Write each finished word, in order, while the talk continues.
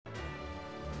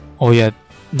Oh yeah,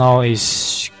 now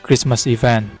is Christmas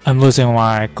event. I'm losing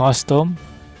my costume,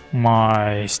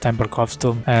 my stamper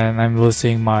costume, and I'm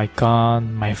losing my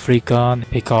gun, my free gun,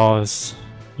 because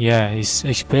yeah, it's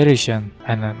expiration.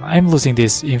 And then I'm losing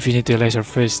this infinity laser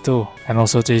fist too, and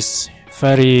also this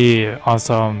very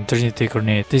awesome Trinity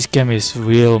grenade. This game is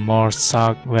real more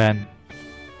suck when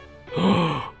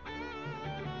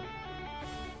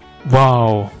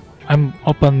wow, I'm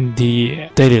open the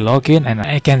daily login and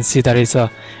I can see there is a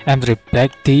M3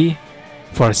 Black Tea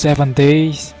for 7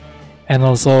 days, and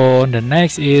also the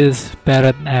next is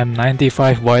Barrett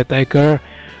M95 White Tiger.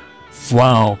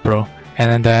 Wow, bro.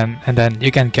 And then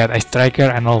you can get a striker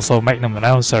and also Magnum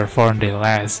Launcher for the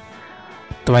last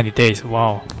 20 days.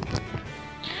 Wow.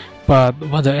 But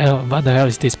what the hell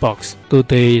is this box?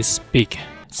 Today's speak.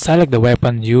 Select the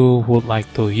weapon you would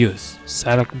like to use.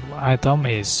 Select item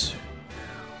is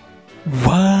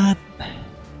what?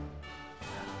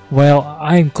 Well,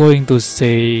 I'm going to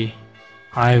say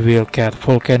I will get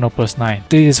Volcano +9.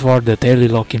 This is for the daily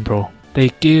login, bro. They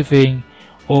giving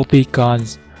OP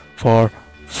guns for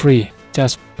free.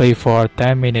 Just pay for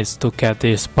 10 minutes to get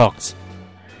this box.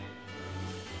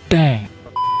 Dang.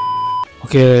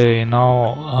 Okay,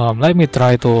 now let me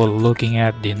try to looking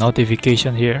at the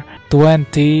notification here.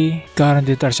 20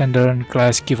 guaranteed ascendant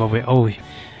class giveaway.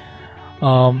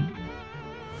 Oh,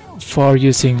 for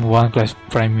using one class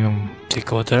premium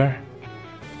decoder.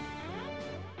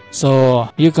 So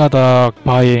you gotta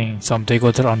buying some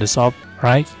decoder on the shop,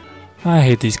 right? I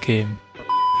hate this game.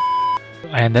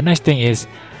 And the next thing is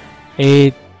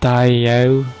ITU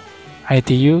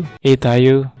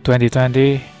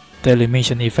 2020 daily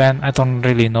mission event. I don't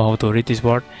really know how to read this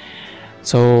word.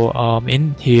 So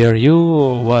in here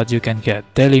what you can get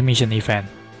daily mission event.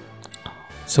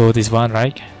 So this one,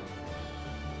 right?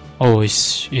 Oh,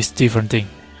 it's different thing.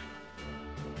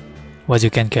 What you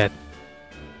can get.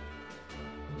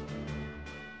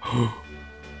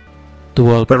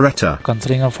 Dual Beretta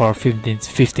Gunslinger for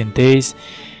 15 days,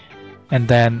 and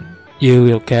then you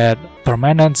will get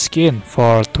permanent skin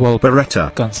for 12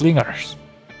 Beretta Gunslingers.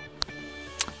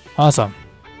 Awesome.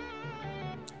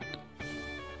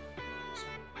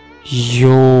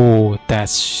 Yo,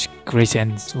 that's crazy.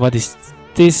 And what is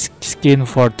this skin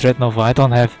for Dreadnought? I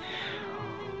don't have.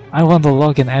 I want to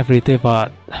log in every day,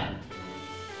 but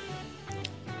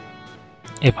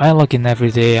if I log in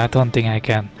every day, I don't think I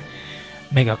can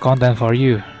make a content for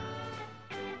you.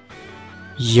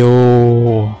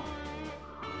 Yo,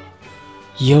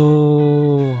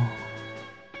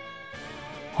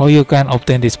 how you can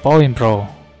obtain this point, bro?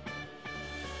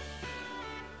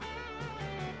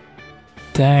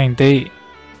 Dang, they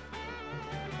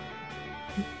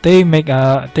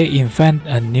invent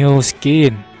a new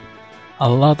skin, a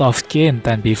lot of skin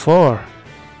than before.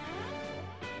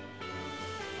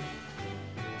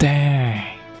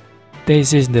 Dang,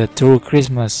 this is the true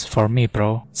Christmas for me,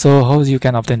 bro. So how you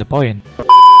can obtain the point?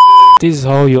 This is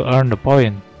how you earn the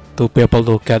point to be able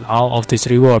to get all of this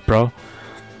reward, bro.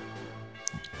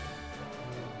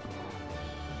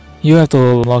 You have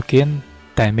to log in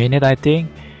 10 minutes, I think.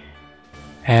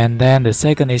 And then the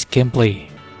second is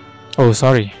gameplay. Oh,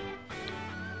 sorry.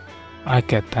 I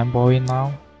get 10 points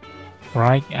now.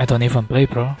 Right? I don't even play,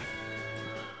 bro.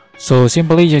 So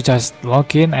simply you just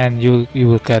log in and you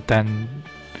will get 10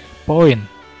 points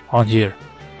on here.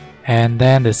 And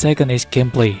then the second is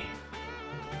gameplay.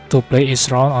 To play each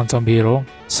round on zombie hero.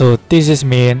 So this is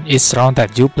mean each round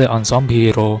that you play on zombie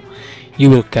hero,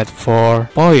 you will get 4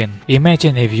 points.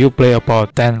 Imagine if you play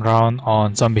about 10 rounds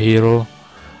on zombie hero,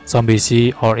 zombie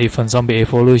C, or even zombie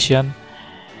evolution,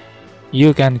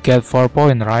 you can get 4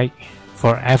 points, right?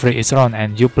 For every each round,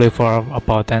 and you play for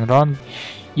about 10 rounds,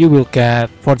 you will get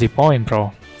 40 points,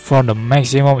 bro. For the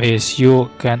maximum is you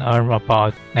can earn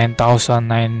about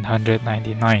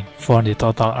 9,999 for the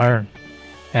total earn.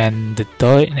 And the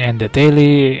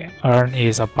daily earn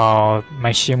is about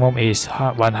maximum is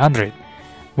 100.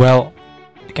 Well,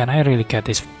 can I really get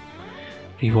this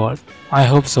reward? I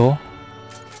hope so.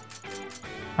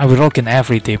 I will log in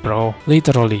every day, bro.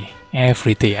 Literally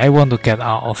every day. I want to get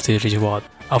out of the reward.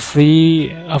 A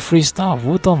free stuff.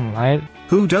 Who don't like?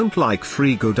 Who don't like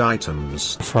free good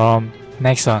items? From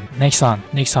Nexon.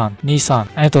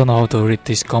 I don't know how to read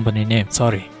this company name.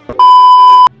 Sorry.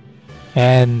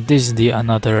 And this is the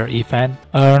another event.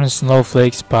 Earn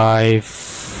snowflakes by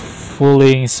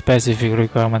fulfilling specific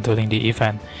requirement during the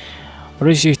event.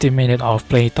 Reach 60 minutes of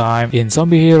playtime in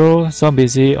Zombie Hero, Zombie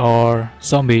Z, or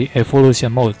Zombie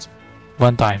Evolution modes.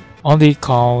 One time. Only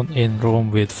count in room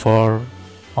with 4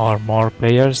 or more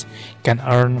players. Can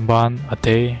earn 1 a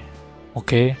day.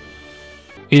 Okay.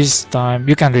 Each time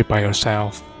you can read by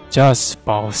yourself. Just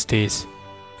pause this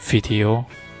video.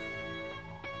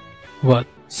 What?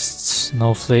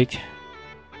 Snowflake?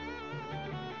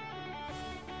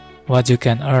 What you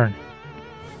can earn?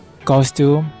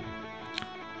 Costume?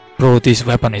 Bro, this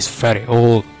weapon is very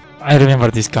old. I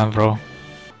remember this gun, bro.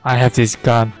 I have this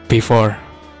gun before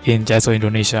in CSO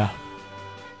Indonesia.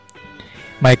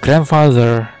 My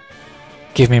grandfather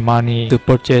gave me money to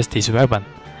purchase this weapon.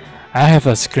 I have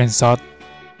a screenshot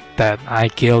that I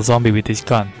killed zombie with this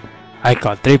gun. I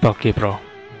got triple kill, bro.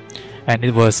 And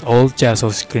it was old CSO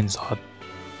screenshot.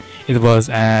 It was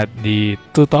at the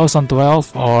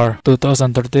 2012 or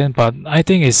 2013, but I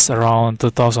think it's around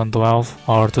 2012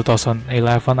 or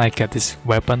 2011 I get this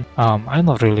weapon. I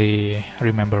don't really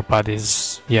remember, but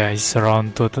it's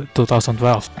around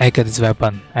 2012 I get this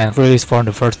weapon and released for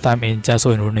the first time in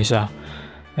CSO Indonesia.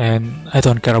 And I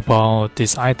don't care about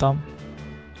this item.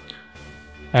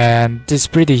 And it's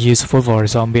pretty useful for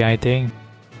zombie, I think.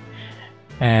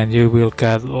 And you will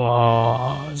get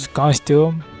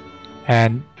costume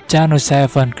and January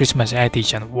 7 Christmas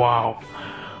edition. Wow,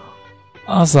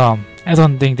 awesome. I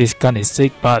don't think this gun is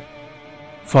sick, but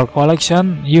for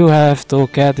collection you have to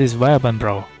get this weapon,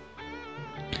 bro.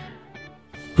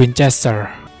 Winchester.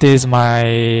 This is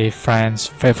my friend's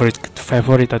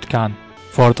favorite gun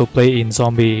for to play in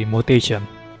zombie mutation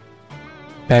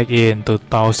back in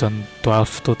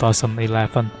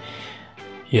 2012-2011.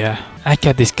 Yeah, I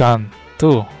get this gun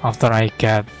too after I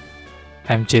get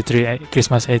MG3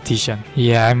 Christmas edition.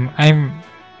 Yeah,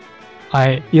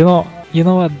 you know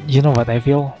what I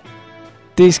feel?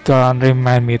 This gun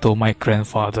remind me to my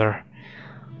grandfather.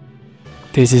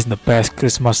 This is the best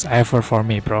Christmas ever for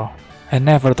me, bro. I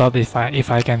never thought if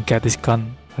I can get this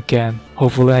gun again.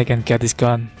 Hopefully I can get this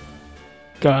gun.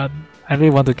 God, I really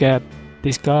want to get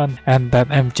this gun and that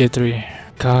MG3.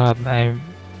 God, I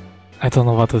don't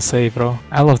know what to say, bro.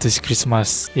 I love this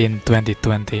Christmas in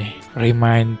 2020.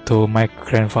 Remind to my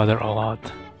grandfather a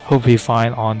lot. Hope he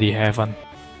find on the heaven.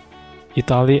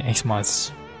 Italy,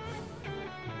 Xmas.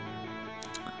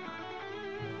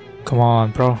 Come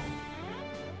on, bro.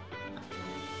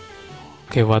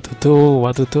 Okay, what to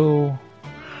do?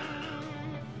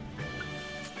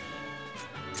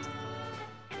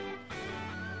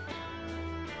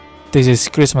 This is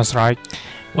Christmas, right?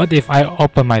 What if I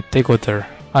open my decoder?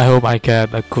 I hope I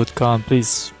get a good gun,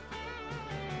 please.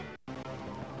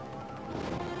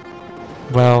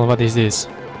 Well, what is this?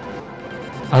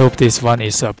 I hope this one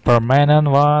is a permanent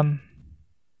one.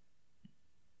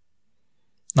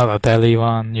 Not a daily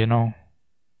one, you know.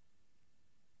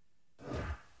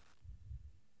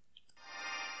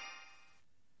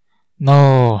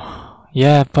 No.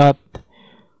 Yeah, but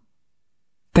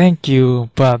thank you,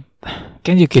 but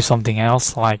can you give something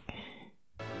else, like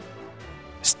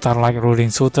Starlight Rolling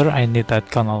Shooter? I need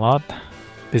that gun a lot.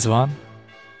 This one.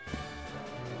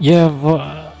 Yeah,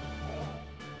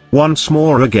 once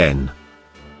more again.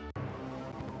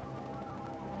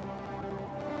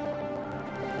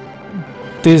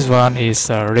 This one is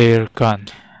a rare gun.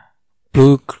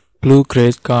 Blue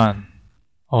grade gun.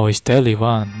 Oh, it's daily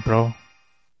one, bro.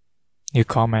 You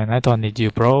comment, I don't need you,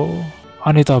 bro.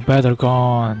 I need a better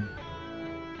gun.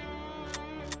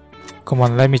 Come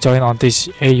on, let me join on this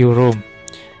AU room.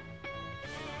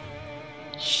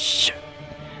 Shit.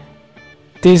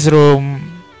 This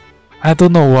room, I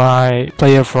don't know why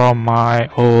player from my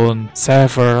own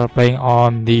server playing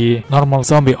on the normal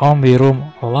zombie only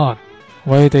room a lot.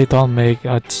 Why they don't make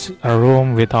a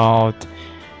room without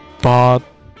bot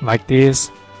like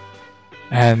this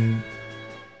and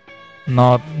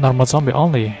not normal zombie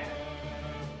only?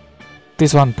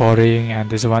 This one boring and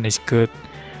this one is good,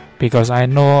 because I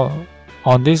know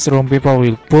on this room people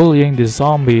will bullying the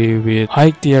zombie with high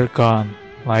tier gun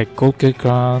like gold grade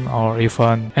gun or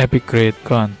even epic grade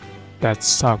gun. That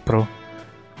suck, bro.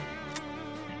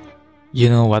 You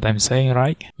know what I'm saying,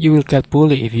 right? You will get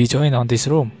bullied if you join on this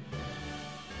room.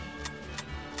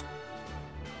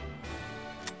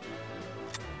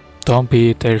 Don't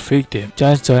be their victim.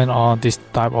 Just join on this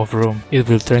type of room. It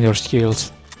will train your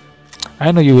skills.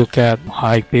 I know you will get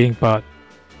high ping, but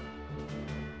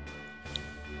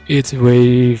it's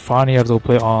way funnier to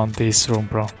play on this room,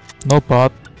 bro. No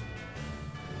bot.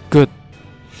 Good.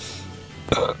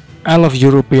 I love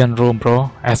European room,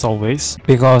 bro, as always,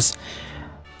 because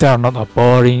they are not a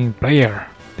boring player.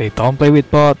 They don't play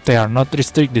with bot. They are not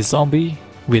restrict the zombie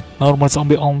with normal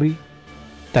zombie only.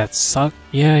 That suck.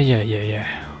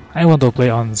 Yeah. I want to play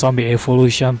on Zombie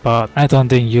Evolution, but I don't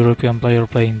think European player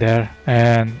playing there.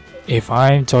 And if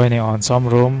I'm joining on some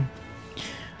room,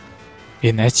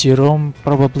 in SG room,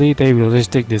 probably they will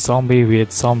restrict the zombie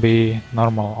with zombie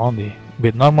normal only,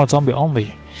 with normal zombie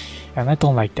only. And I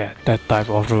don't like that type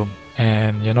of room.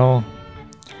 And you know,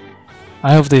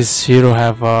 I hope this hero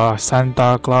have a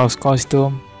Santa Claus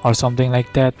costume or something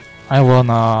like that. I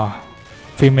want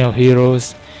female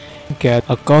heroes get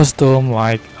a costume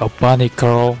like a bunny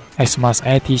girl Xmas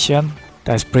edition.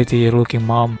 That's pretty looking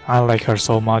mom. I like her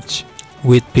so much.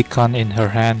 With big gun in her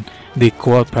hand, the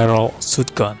quad barrel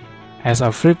shotgun. As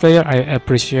a free player, I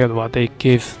appreciate what they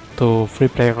give to free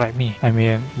player like me. I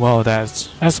mean, wow, that's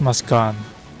Xmas gun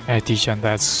edition.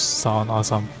 That sounds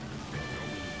awesome.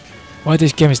 Why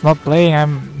this game is not playing?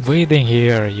 I'm waiting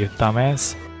here, you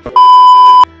dumbass.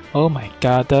 Oh my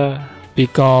god,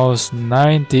 because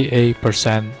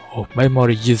 98% of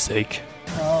memory usage.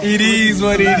 It is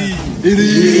what it is. It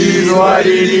is what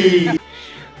it is.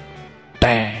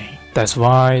 Dang, that's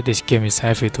why this game is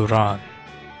heavy to run.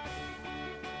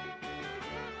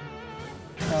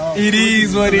 It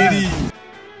is what it is.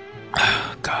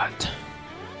 God.